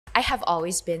I have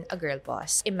always been a girl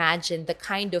boss. Imagine the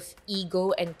kind of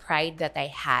ego and pride that I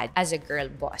had as a girl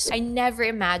boss. I never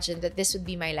imagined that this would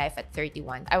be my life at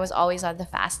 31. I was always on the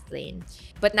fast lane.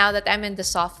 But now that I'm in the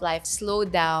soft life, slow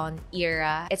down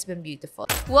era, it's been beautiful.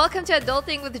 Welcome to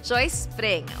Adulting with Joyce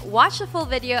Pring. Watch the full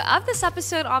video of this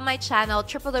episode on my channel,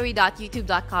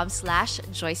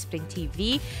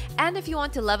 www.youtube.com/JoycePringTV. And if you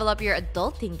want to level up your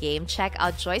adulting game, check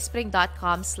out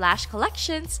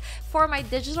joycepring.com/collections for my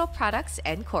digital products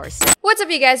and courses. What's up,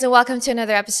 you guys, and welcome to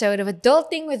another episode of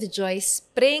Adulting with Joyce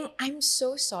Pring. I'm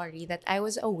so sorry that I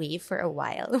was away for a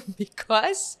while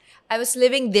because I was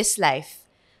living this life.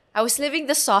 I was living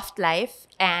the soft life,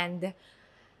 and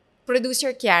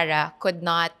producer Kiara could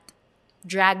not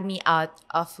drag me out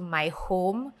of my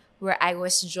home where I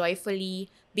was joyfully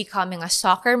becoming a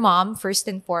soccer mom, first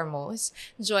and foremost,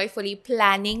 joyfully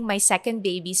planning my second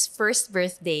baby's first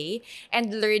birthday,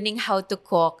 and learning how to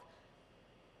cook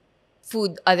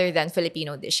food other than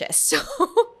Filipino dishes. So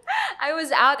I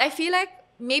was out. I feel like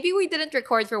maybe we didn't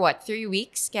record for 3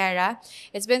 weeks, Kiara?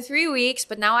 It's been 3 weeks,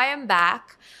 but now I am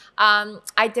back.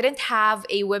 I didn't have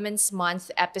a Women's Month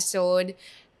episode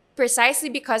precisely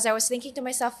because I was thinking to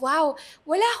myself, wow,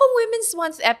 wala akong Women's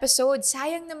Month episode.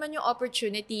 Sayang naman yung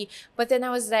opportunity. But then I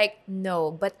was like,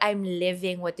 no, but I'm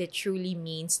living what it truly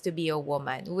means to be a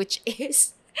woman, which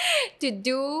is to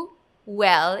do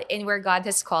well in where God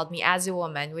has called me as a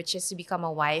woman, which is to become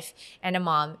a wife and a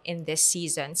mom in this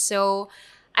season. So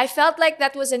I felt like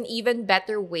that was an even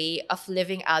better way of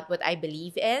living out what I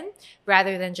believe in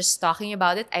rather than just talking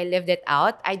about it. I lived it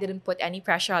out. I didn't put any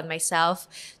pressure on myself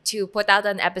to put out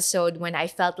an episode when I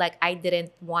felt like I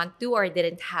didn't want to or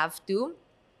didn't have to.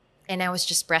 And I was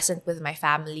just present with my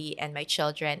family and my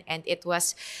children. And it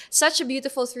was such a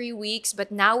beautiful 3 weeks.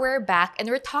 But now we're back and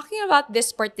we're talking about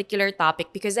this particular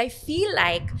topic because I feel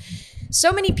like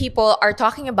so many people are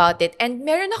talking about it, and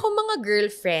meron akong mga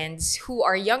girlfriends who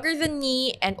are younger than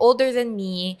me and older than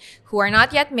me, who are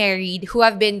not yet married, who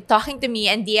have been talking to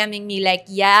me and DMing me like,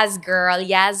 yes, girl,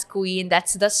 yes, queen,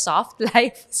 that's the soft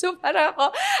life. So para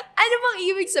ako, ano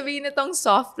bang ibig sabihin nitong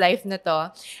soft life na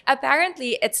to?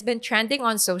 Apparently, it's been trending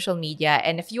on social media,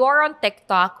 and if you are on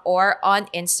TikTok or on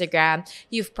Instagram,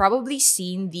 you've probably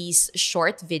seen these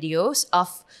short videos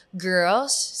of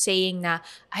girls saying na,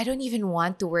 I don't even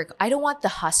want to work. I don't want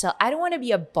the hustle. I don't want to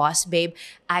be a boss, babe.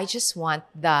 I just want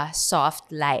the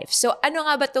soft life. So ano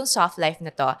nga ba tong soft life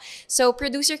na to? So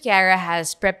producer Kiara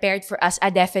has prepared for us a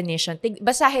definition.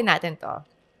 Basahin natin to.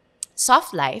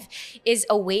 Soft life is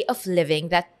a way of living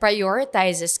that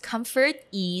prioritizes comfort,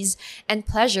 ease, and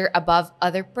pleasure above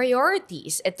other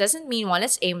priorities. It doesn't mean one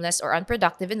is aimless or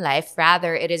unproductive in life.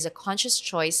 Rather, it is a conscious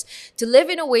choice to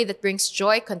live in a way that brings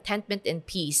joy, contentment, and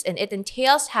peace. And it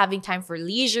entails having time for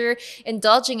leisure,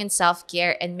 indulging in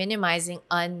self-care, and minimizing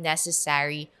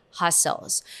unnecessary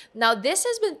hustles. Now, this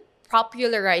has been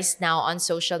popularized now on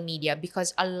social media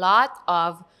because a lot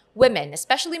of women,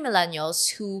 especially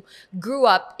millennials who grew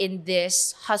up in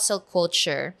this hustle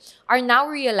culture, are now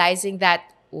realizing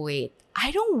that, wait,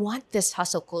 I don't want this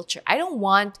hustle culture. I don't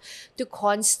want to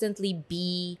constantly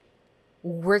be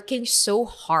working so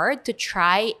hard to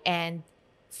try and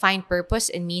find purpose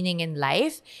and meaning in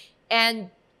life. And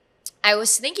I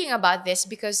was thinking about this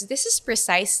because this is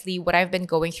precisely what I've been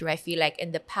going through, I feel like,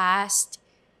 in the past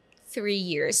 3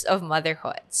 years of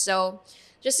motherhood. So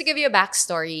just to give you a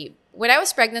backstory, when I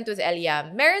was pregnant with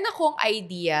Eliam, meron akong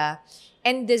idea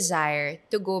and desire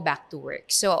to go back to work.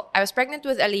 So I was pregnant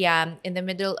with Eliam in the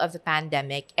middle of the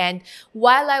pandemic. And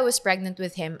while I was pregnant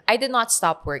with him, I did not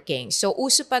stop working. So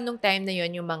uso pa nung time na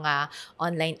yun yung mga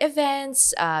online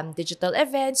events, digital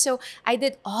events. So I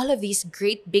did all of these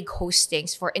great big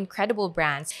hostings for incredible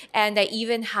brands. And I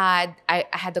even had a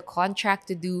contract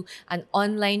to do an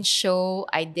online show.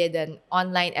 I did an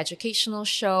online educational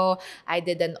show. I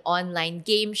did an online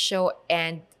game show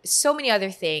and so many other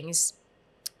things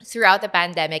throughout the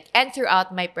pandemic and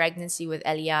throughout my pregnancy with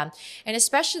Eliam. And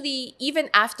especially even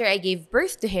after I gave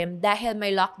birth to him, dahil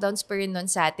may lockdowns pa rin nun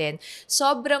sa atin,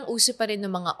 sobrang uso pa rin ng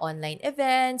mga online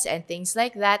events and things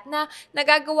like that na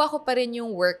nagagawa ko pa rin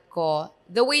yung work ko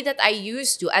the way that I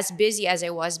used to, as busy as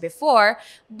I was before,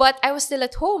 but I was still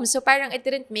at home. So parang it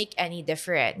didn't make any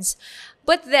difference.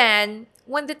 But then,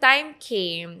 when the time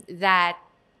came that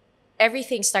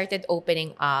everything started opening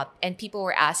up and people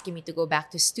were asking me to go back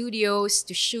to studios,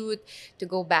 to shoot, to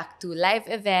go back to live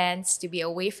events, to be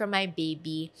away from my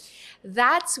baby,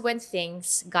 that's when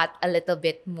things got a little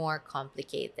bit more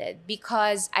complicated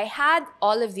because I had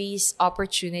all of these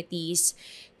opportunities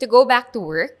to go back to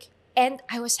work and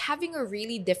I was having a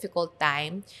really difficult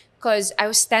time because I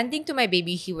was tending to my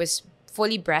baby. He was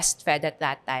fully breastfed at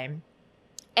that time.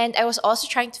 And I was also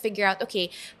trying to figure out, okay,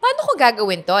 paano ko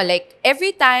gagawin to? Like,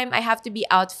 every time I have to be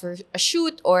out for a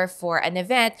shoot or for an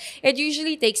event, it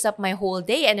usually takes up my whole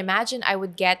day. And imagine I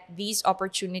would get these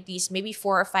opportunities maybe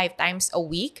 4 or 5 times a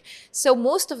week. So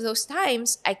most of those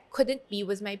times, I couldn't be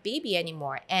with my baby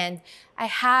anymore. And I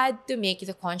had to make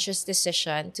the conscious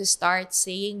decision to start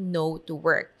saying no to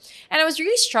work. And I was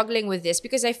really struggling with this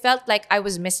because I felt like I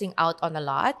was missing out on a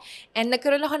lot. And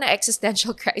nagkaroon ako ng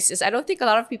existential crisis. I don't think a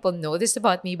lot of people know this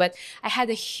about me, but I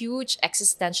had a huge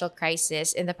existential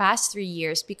crisis in the past 3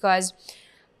 years because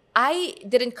I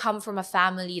didn't come from a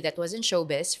family that was in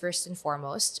showbiz, first and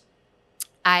foremost.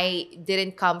 I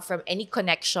didn't come from any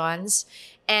connections.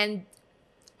 And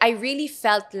I really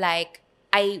felt like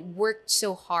I worked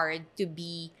so hard to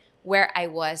be where I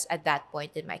was at that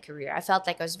point in my career. I felt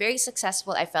like I was very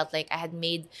successful. I felt like I had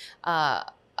made a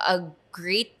a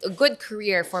good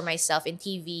career for myself in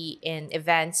TV, in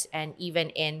events, and even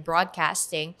in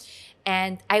broadcasting.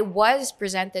 And I was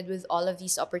presented with all of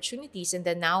these opportunities. And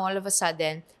then now all of a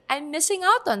sudden, I'm missing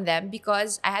out on them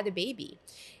because I had a baby.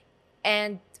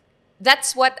 And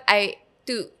that's what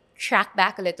to track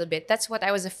back a little bit, that's what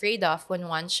I was afraid of when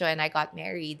Juancho and I got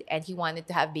married and he wanted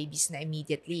to have babies na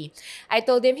immediately. I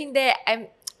told him, hindi,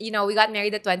 we got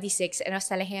married at 26 and I was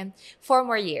telling him, 4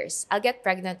 more years. I'll get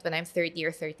pregnant when I'm 30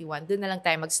 or 31. Doon na lang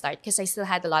tayo mag-start because I still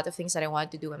had a lot of things that I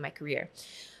wanted to do in my career.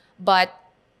 But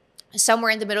somewhere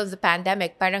in the middle of the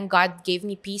pandemic, parang God gave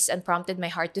me peace and prompted my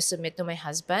heart to submit to my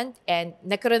husband. And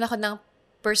nagkaroon ako ng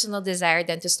personal desire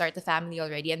then to start a family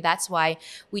already. And that's why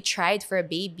we tried for a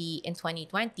baby in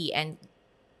 2020. And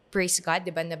praise God,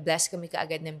 diba, na-bless kami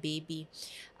kaagad ng baby.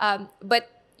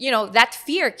 But, that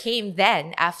fear came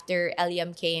then after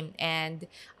Eliam came. And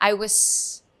I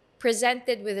was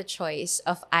presented with a choice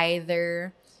of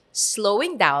either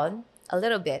slowing down a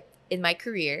little bit in my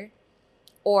career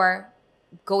or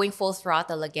going full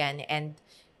throttle again and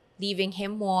leaving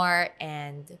him more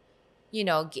and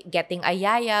getting a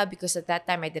yaya, because at that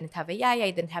time I didn't have a yaya,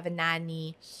 I didn't have a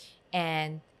nanny.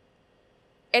 And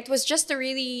it was just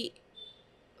it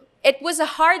was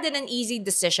a hard and an easy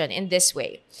decision in this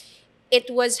way. It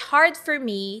was hard for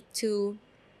me to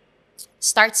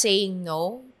start saying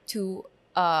no to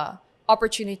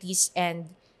opportunities and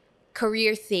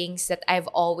career things that I've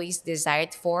always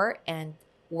desired for and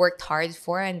worked hard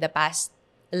for in the past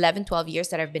 11, 12 years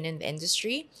that I've been in the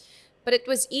industry. But it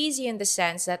was easy in the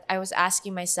sense that I was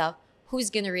asking myself, who's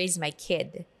going to raise my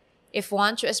kid? If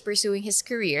Juancho is pursuing his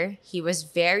career, he was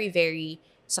very, very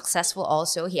successful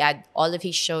also. He had all of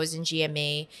his shows in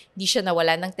GMA. Di siya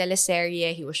nawalan ng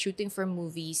teleserye. He was shooting for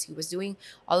movies. He was doing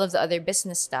all of the other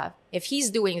business stuff. If he's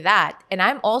doing that, and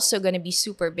I'm also going to be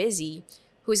super busy,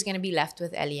 who's going to be left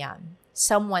with Elian?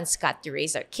 Someone's got to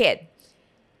raise our kid.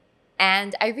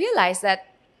 And I realized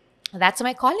that that's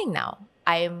my calling now.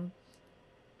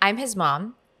 I'm his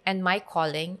mom, and my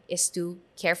calling is to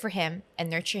care for him and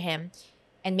nurture him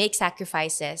and make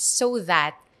sacrifices so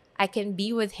that I can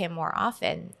be with him more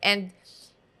often. And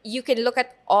you can look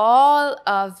at all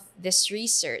of this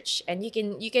research and you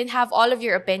can have all of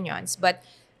your opinions, but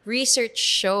research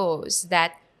shows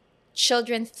that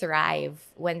children thrive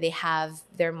when they have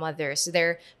their mothers,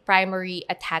 their primary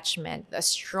attachment, a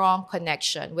strong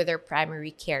connection with their primary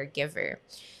caregiver.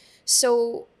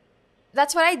 So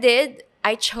that's what I did.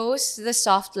 I chose the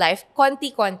soft life,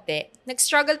 konti-konti.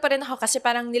 Nag-struggle pa rin ako kasi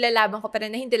parang nilalaban ko pa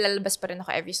rin na hindi lalabas pa rin ako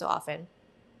every so often.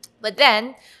 But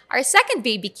then, our second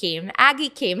baby came. Aggie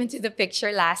came into the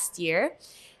picture last year.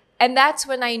 And that's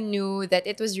when I knew that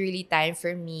it was really time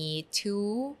for me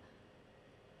to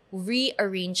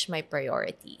rearrange my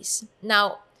priorities.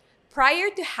 Now,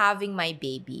 prior to having my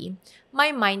baby,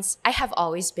 I have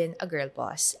always been a girl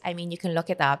boss. I mean, you can look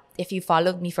it up. If you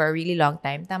followed me for a really long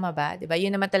time, tama ba? Diba?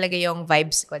 Yun naman talaga yung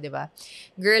vibes ko, diba?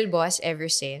 Girl boss ever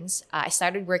since. I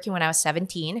started working when I was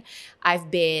 17.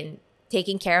 I've been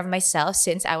taking care of myself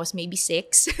since I was maybe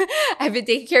 6. I've been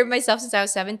taking care of myself since I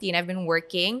was 17. I've been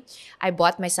working. I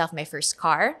bought myself my first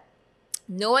car.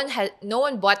 No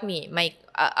one bought me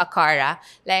a car.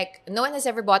 Like, no one has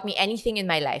ever bought me anything in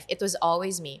my life. It was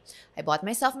always me. I bought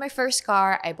myself my first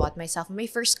car. I bought myself my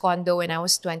first condo when I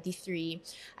was 23.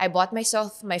 I bought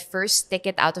myself my first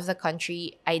ticket out of the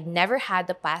country. I'd never had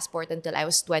the passport until I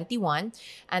was 21.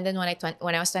 And then when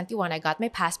I was 21, I got my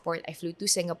passport. I flew to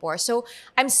Singapore. So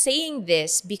I'm saying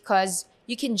this because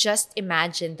you can just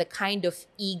imagine the kind of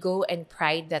ego and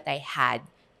pride that I had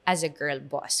as a girl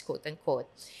boss, quote unquote.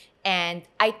 And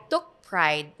I took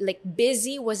pride, like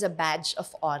busy was a badge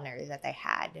of honor that I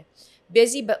had.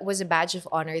 Busy was a badge of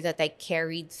honor that I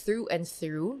carried through and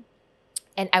through.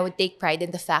 And I would take pride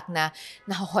in the fact na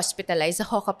na-hospitalize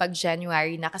ako kapag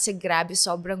January na kasi grabe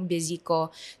sobrang busy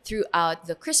ko throughout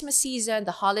the Christmas season,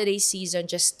 the holiday season,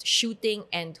 just shooting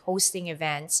and hosting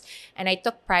events. And I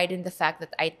took pride in the fact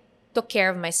that I took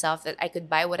care of myself, that I could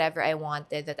buy whatever I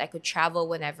wanted, that I could travel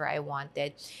whenever I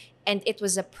wanted. And it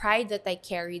was a pride that I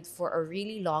carried for a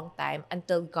really long time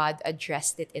until God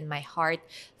addressed it in my heart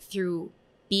through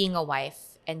being a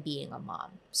wife and being a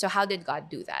mom. So how did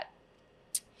God do that?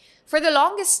 For the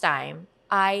longest time,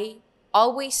 I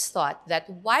always thought that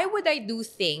why would I do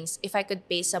things if I could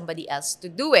pay somebody else to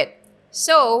do it?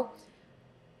 So,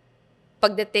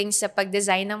 pagdating sa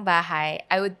pag-design ng bahay,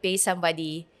 I would pay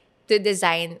somebody to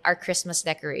design our Christmas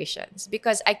decorations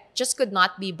because I just could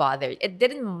not be bothered. It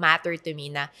didn't matter to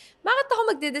me na, bakit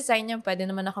ako magde-design yan? Pwede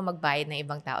naman ako magbayad ng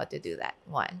ibang tao to do that.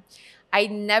 One, I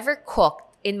never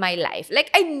cooked in my life.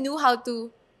 Like, I knew how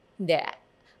to, hindi,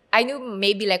 I knew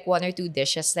maybe like one or two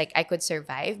dishes like I could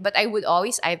survive, but I would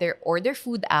always either order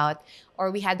food out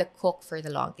or we had a cook for the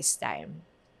longest time.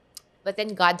 But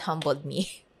then God humbled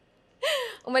me.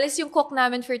 Umalis yung cook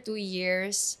namin for 2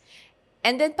 years.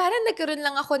 And then parang nagkaroon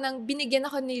lang ako binigyan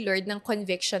ako ni Lord ng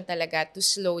conviction talaga to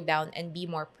slow down and be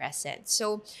more present.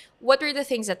 So, what were the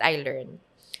things that I learned?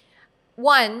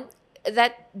 One,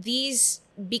 that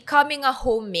becoming a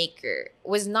homemaker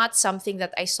was not something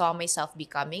that I saw myself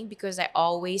becoming because I've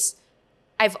always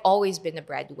been a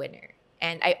breadwinner.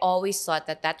 And I always thought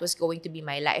that that was going to be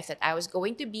my life, that I was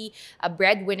going to be a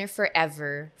breadwinner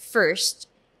forever first,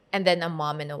 and then a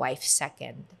mom and a wife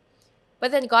second.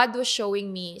 But then God was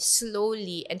showing me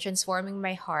slowly and transforming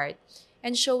my heart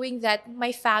and showing that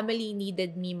my family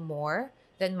needed me more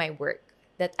than my work.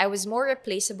 That I was more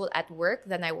replaceable at work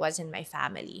than I was in my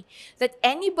family. That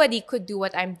anybody could do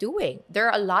what I'm doing. There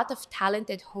are a lot of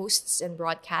talented hosts and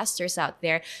broadcasters out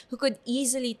there who could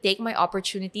easily take my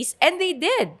opportunities, and they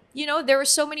did. You know, there were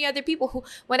so many other people who,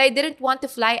 when I didn't want to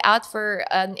fly out for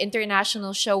an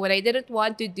international show, when I didn't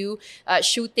want to do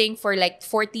shooting for like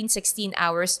 14, 16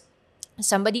 hours,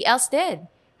 somebody else did.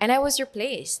 And I was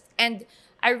replaced. And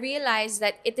I realized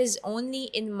that it is only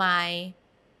in my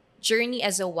journey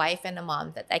as a wife and a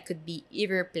mom that I could be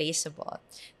irreplaceable.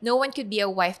 No one could be a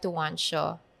wife to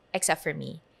Wansho except for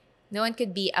me. No one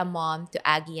could be a mom to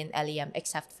Aggie and Eliam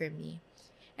except for me.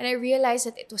 And I realized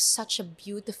that it was such a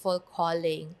beautiful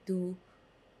calling to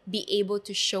be able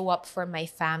to show up for my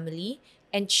family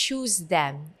and choose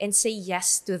them and say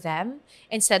yes to them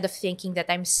instead of thinking that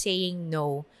I'm saying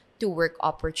no to work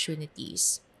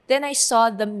opportunities. Then I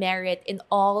saw the merit in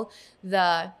all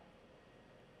the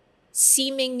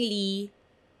seemingly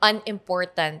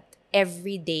unimportant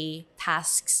everyday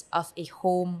tasks of a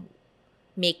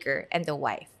homemaker and a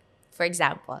wife. For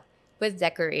example, with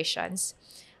decorations,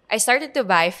 I started to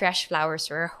buy fresh flowers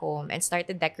for our home and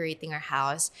started decorating our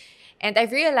house. And I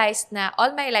realized na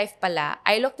all my life pala,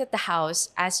 I looked at the house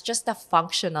as just a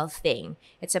functional thing.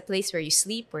 It's a place where you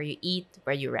sleep, where you eat,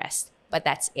 where you rest. But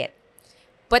that's it.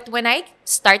 But when I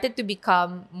started to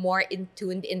become more in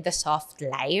tuned in the soft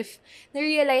life,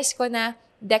 na-realize ko na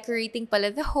decorating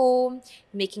pala the home,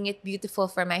 making it beautiful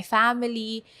for my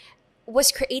family,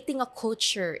 was creating a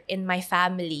culture in my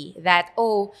family that,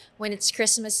 oh, when it's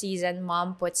Christmas season,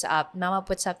 mama puts up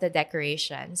the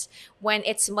decorations. When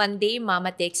it's Monday,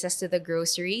 mama takes us to the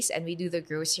groceries and we do the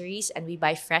groceries and we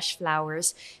buy fresh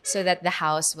flowers so that the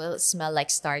house will smell like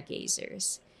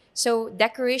stargazers. So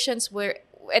decorations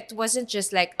it wasn't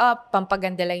just like, oh,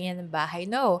 pampaganda lang yan ng bahay.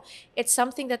 No, it's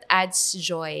something that adds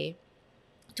joy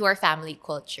to our family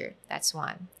culture. That's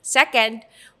one. Second,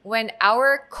 when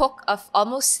our cook of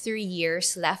almost 3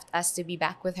 years left us to be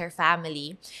back with her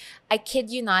family, I kid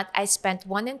you not, I spent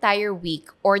one entire week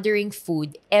ordering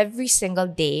food every single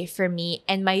day for me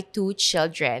and my 2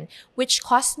 children, which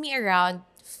cost me around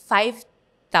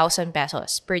 5,000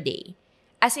 pesos per day.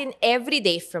 As in, every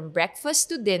day, from breakfast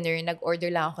to dinner, nag-order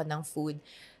lang ako ng food.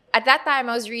 At that time,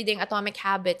 I was reading Atomic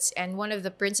Habits, and one of the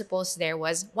principles there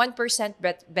was 1%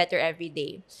 better every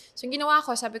day. So, yung ginawa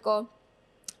ko, sabi ko,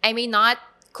 I may not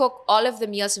cook all of the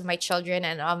meals of my children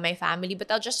and of my family,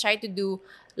 but I'll just try to do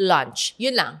lunch.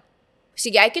 Yun lang.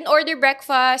 Sige, I can order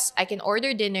breakfast, I can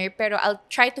order dinner, pero I'll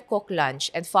try to cook lunch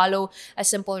and follow a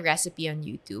simple recipe on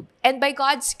YouTube. And by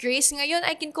God's grace, ngayon,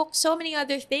 I can cook so many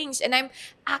other things. And I'm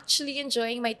actually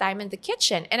enjoying my time in the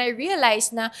kitchen. And I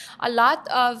realized na a lot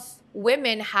of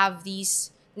women have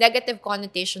these negative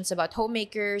connotations about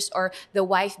homemakers or the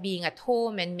wife being at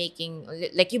home and making,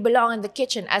 like, you belong in the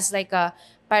kitchen as like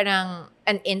parang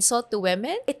an insult to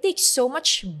women. It takes so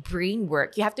much brain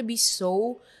work. You have to be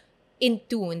so in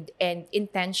tuned and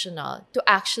intentional to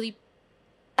actually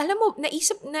alam mo,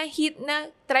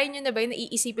 try nyo na ba yung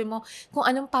naiisipin mo kung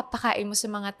anong papakain mo sa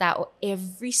mga tao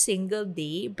every single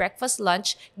day, breakfast,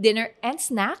 lunch, dinner, and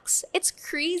snacks? It's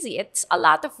crazy. It's a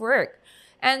lot of work.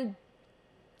 And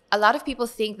a lot of people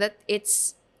think that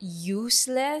it's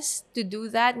useless to do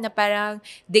that, na parang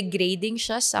degrading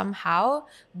siya somehow.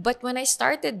 But when I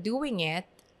started doing it,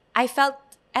 I felt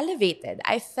elevated.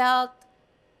 I felt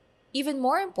even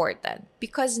more important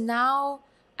because now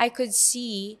I could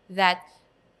see that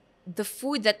the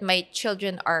food that my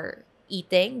children are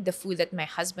eating, the food that my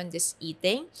husband is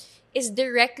eating, is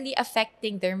directly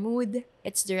affecting their mood.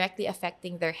 It's directly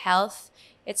affecting their health.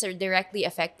 It's directly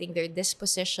affecting their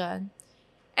disposition.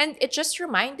 And it just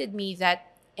reminded me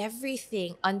that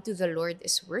everything unto the Lord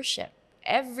is worship.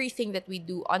 Everything that we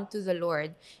do unto the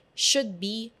Lord should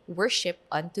be worship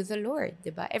unto the Lord,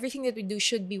 diba? Everything that we do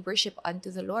should be worship unto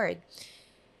the Lord.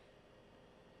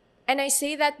 And I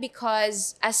say that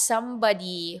because as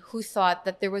somebody who thought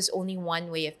that there was only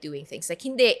one way of doing things, like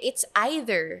hindi, it's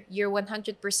either you're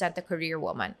 100% a career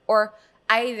woman or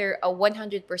either a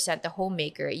 100% a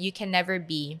homemaker. You can never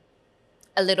be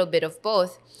a little bit of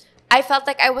both. I felt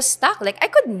like I was stuck. Like I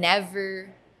could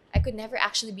never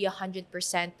actually be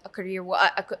 100% a career,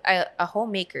 a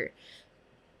homemaker.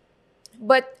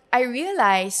 But I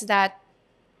realized that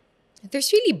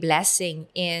there's really blessing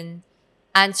in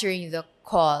answering the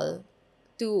call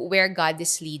to where God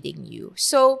is leading you.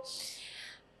 So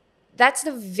that's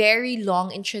the very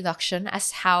long introduction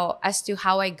as to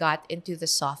how I got into the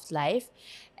soft life.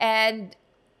 And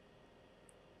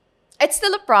it's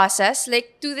still a process.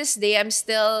 Like to this day, I'm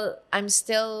still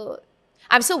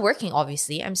working,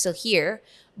 obviously. I'm still here.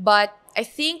 But I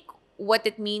think what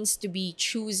it means to be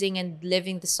choosing and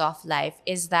living the soft life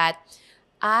is that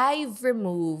I've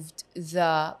removed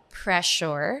the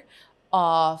pressure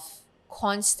of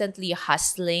constantly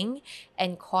hustling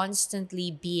and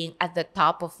constantly being at the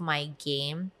top of my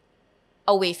game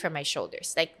away from my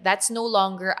shoulders. Like that's no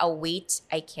longer a weight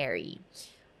I carry.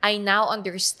 I now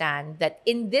understand that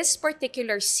in this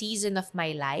particular season of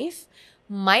my life,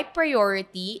 my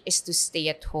priority is to stay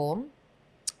at home,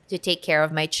 to take care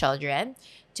of my children,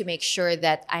 to make sure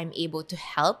that I'm able to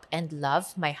help and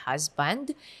love my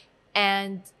husband,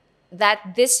 and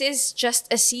that this is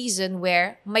just a season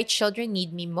where my children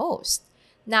need me most.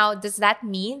 Now, does that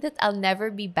mean that I'll never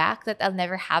be back, that I'll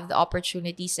never have the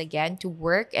opportunities again to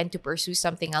work and to pursue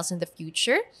something else in the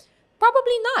future?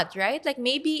 Probably not, right? Like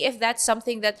maybe if that's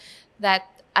something that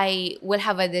I will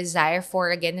have a desire for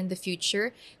again in the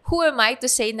future, who am I to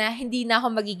say na hindi na ako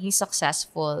magiging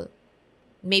successful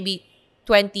maybe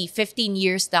 20, 15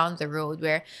 years down the road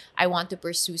where I want to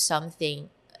pursue something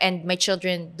and my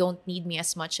children don't need me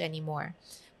as much anymore.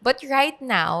 But right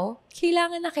now,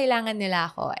 kailangan na kailangan nila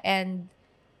ako, and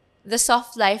the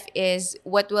soft life is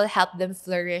what will help them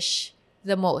flourish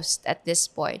the most at this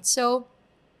point. So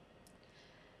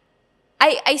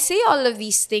I say all of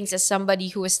these things as somebody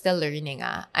who is still learning.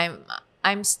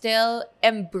 I'm still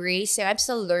embracing, I'm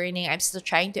still learning, I'm still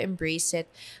trying to embrace it.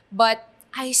 But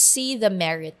I see the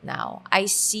merit now. I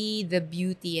see the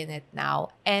beauty in it now.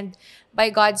 And by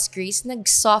God's grace,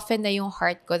 nag-soften na yung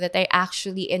heart ko that I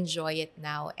actually enjoy it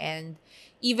now. And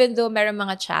even though meron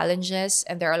mga challenges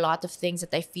and there are a lot of things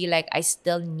that I feel like I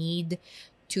still need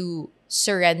to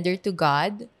surrender to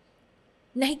God,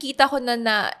 nakikita ko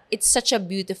na it's such a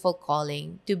beautiful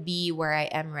calling to be where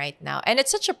I am right now. And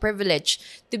it's such a privilege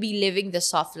to be living the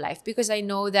soft life because I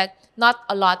know that not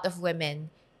a lot of women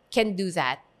can do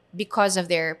that because of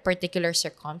their particular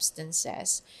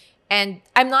circumstances. And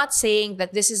I'm not saying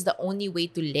that this is the only way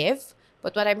to live,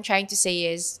 but what I'm trying to say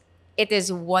is it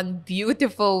is one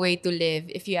beautiful way to live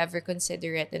if you ever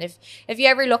consider it. And if you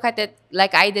ever look at it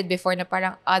like I did before, na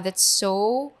parang, that's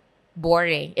so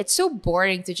boring. It's so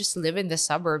boring to just live in the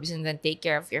suburbs and then take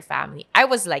care of your family. I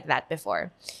was like that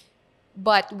before.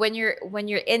 But when you're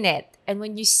in it and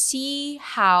when you see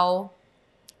how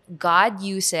God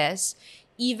uses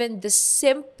even the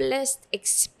simplest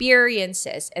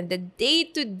experiences and the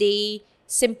day-to-day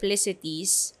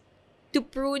simplicities to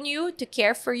prune you, to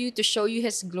care for you, to show you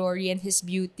His glory and His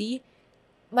beauty,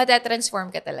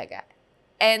 matatransform ka talaga.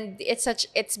 And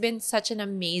it's been such an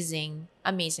amazing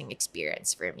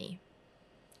experience for me.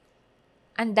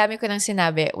 Ang dami ko nang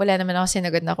sinabi. Wala naman ako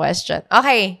sinagot na question.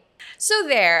 Okay. So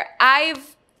there,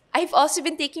 I've also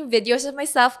been taking videos of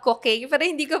myself cooking pero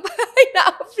hindi ko pa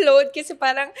na-upload kasi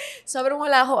parang sobrang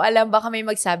wala akong alam. Baka may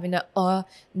magsabi na,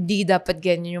 hindi dapat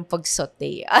ganyan yung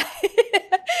pag-saute.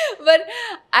 But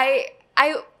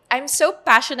I'm so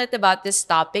passionate about this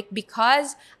topic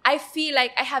because I feel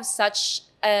like I have such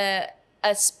a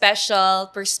a special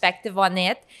perspective on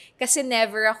it kasi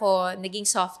never ako naging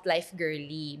soft life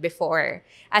girly before.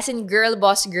 As in, girl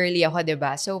boss girly ako,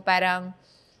 diba? So parang,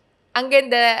 ang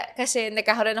ganda kasi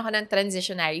nagkakaroon ako ng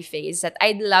transitionary phase that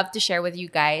I'd love to share with you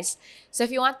guys. So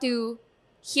if you want to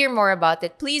hear more about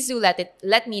it, please do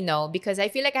let me know because I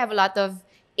feel like I have a lot of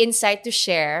insight to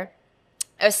share.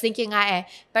 I was thinking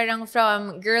parang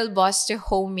from girl boss to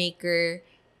homemaker,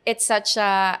 it's such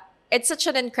an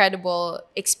incredible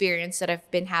experience that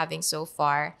I've been having so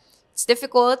far. It's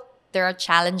difficult, there are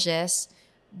challenges,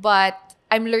 but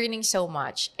I'm learning so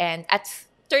much. And I'm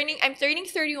turning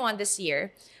 31 this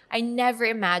year. I never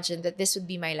imagined that this would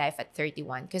be my life at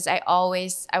 31 because I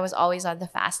was always on the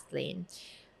fast lane.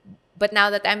 But now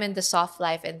that I'm in the soft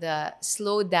life and the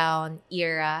slow down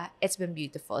era, it's been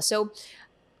beautiful. So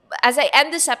as I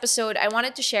end this episode, I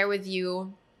wanted to share with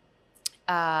you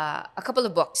a couple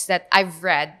of books that I've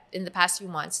read in the past few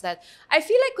months that I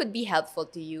feel like could be helpful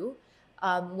to you.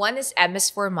 One is M is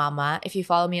for Mama. If you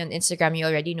follow me on Instagram, you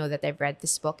already know that I've read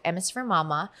this book, M is for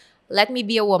Mama. Let Me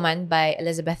Be a Woman by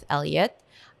Elizabeth Elliot.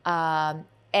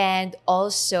 And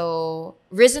also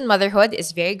Risen Motherhood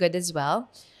is very good as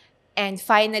well. And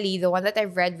finally, the one that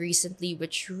I've read recently,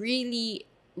 which really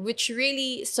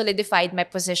solidified my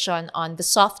position on the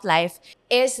soft life,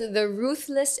 is The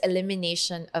Ruthless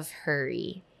Elimination of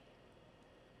Hurry.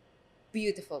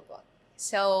 Beautiful book.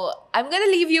 So I'm going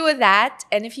to leave you with that.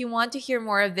 And if you want to hear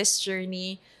more of this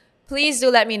journey, please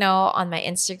do let me know on my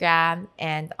Instagram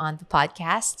and on the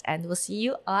podcast. And we'll see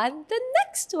you on the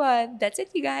next one. That's it,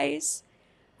 you guys.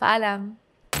 Paalam.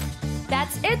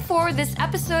 That's it for this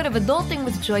episode of Adulting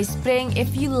with Joyce Pring.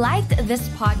 If you liked this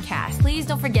podcast, please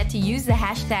don't forget to use the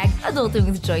hashtag Adulting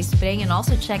with Joyce Pring and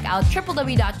also check out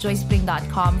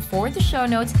www.joycepring.com for the show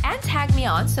notes and tag me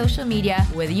on social media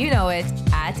with you know it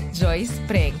at Joyce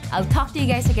Pring. I'll talk to you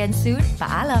guys again soon.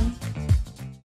 Paalam!